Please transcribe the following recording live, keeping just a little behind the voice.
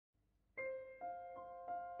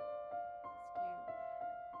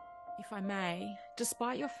If I may,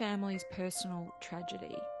 despite your family's personal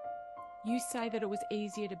tragedy, you say that it was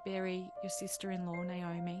easier to bury your sister-in-law,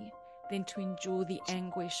 Naomi, than to endure the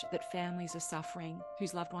anguish that families are suffering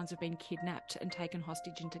whose loved ones have been kidnapped and taken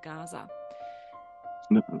hostage into Gaza.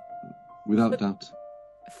 No, without doubt.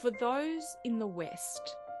 For those in the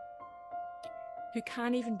West who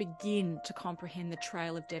can't even begin to comprehend the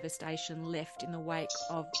trail of devastation left in the wake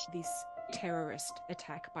of this terrorist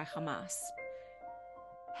attack by Hamas,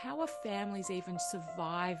 how are families even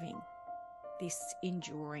surviving this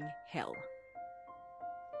enduring hell?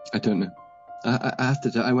 I don't know. I have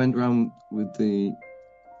to tell, I went round with the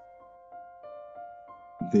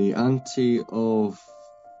auntie of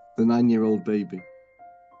the 9-year-old baby,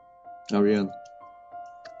 Ariel,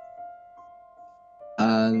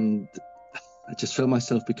 and I just felt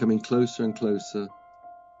myself becoming closer and closer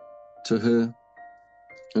to her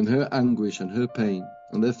and her anguish and her pain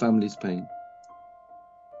and their family's pain.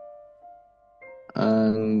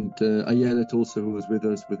 And Ayelet also, who was with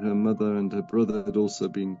us, with her mother, and her brother had also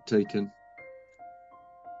been taken.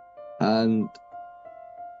 And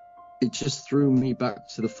it just threw me back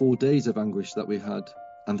to the 4 days of anguish that we had,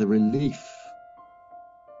 and the relief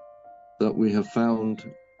that we have found,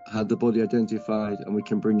 had the body identified, and we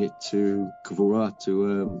can bring it to Kavurah,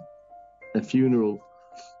 to a funeral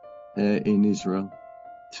in Israel.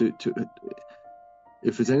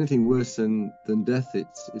 If there's anything worse than death,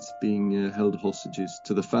 it's being held hostages,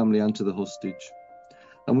 to the family and to the hostage.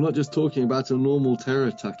 And we're not just talking about a normal terror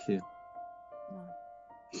attack here. No.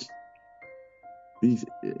 These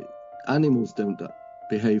animals don't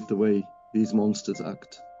behave the way these monsters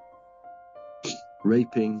act.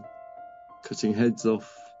 Raping, cutting heads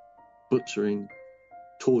off, butchering,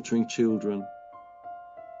 torturing children.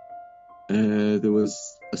 There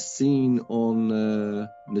was a scene on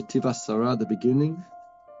Netiv HaSara at the beginning,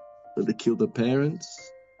 that they killed the parents,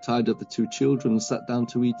 tied up the 2 children, and sat down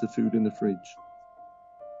to eat the food in the fridge.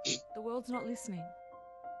 The world's not listening.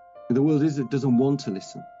 The world doesn't want to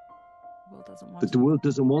listen. The world doesn't want the world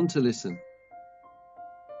doesn't want to listen.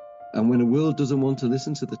 And when a world doesn't want to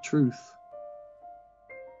listen to the truth,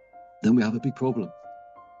 then we have a big problem.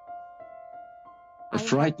 A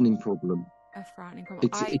frightening problem. A frightening problem.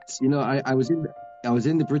 I was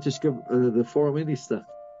in the British the Foreign Minister.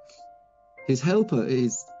 His helper,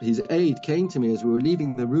 his aide, came to me as we were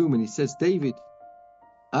leaving the room, and he says, "David,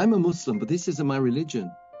 I'm a Muslim, but this isn't my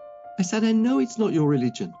religion." I said, "I know it's not your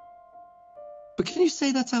religion, but can you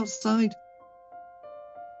say that outside?"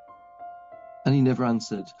 And he never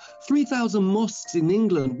answered. 3,000 mosques in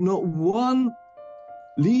England, not one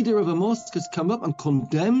leader of a mosque has come up and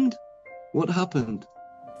condemned what happened.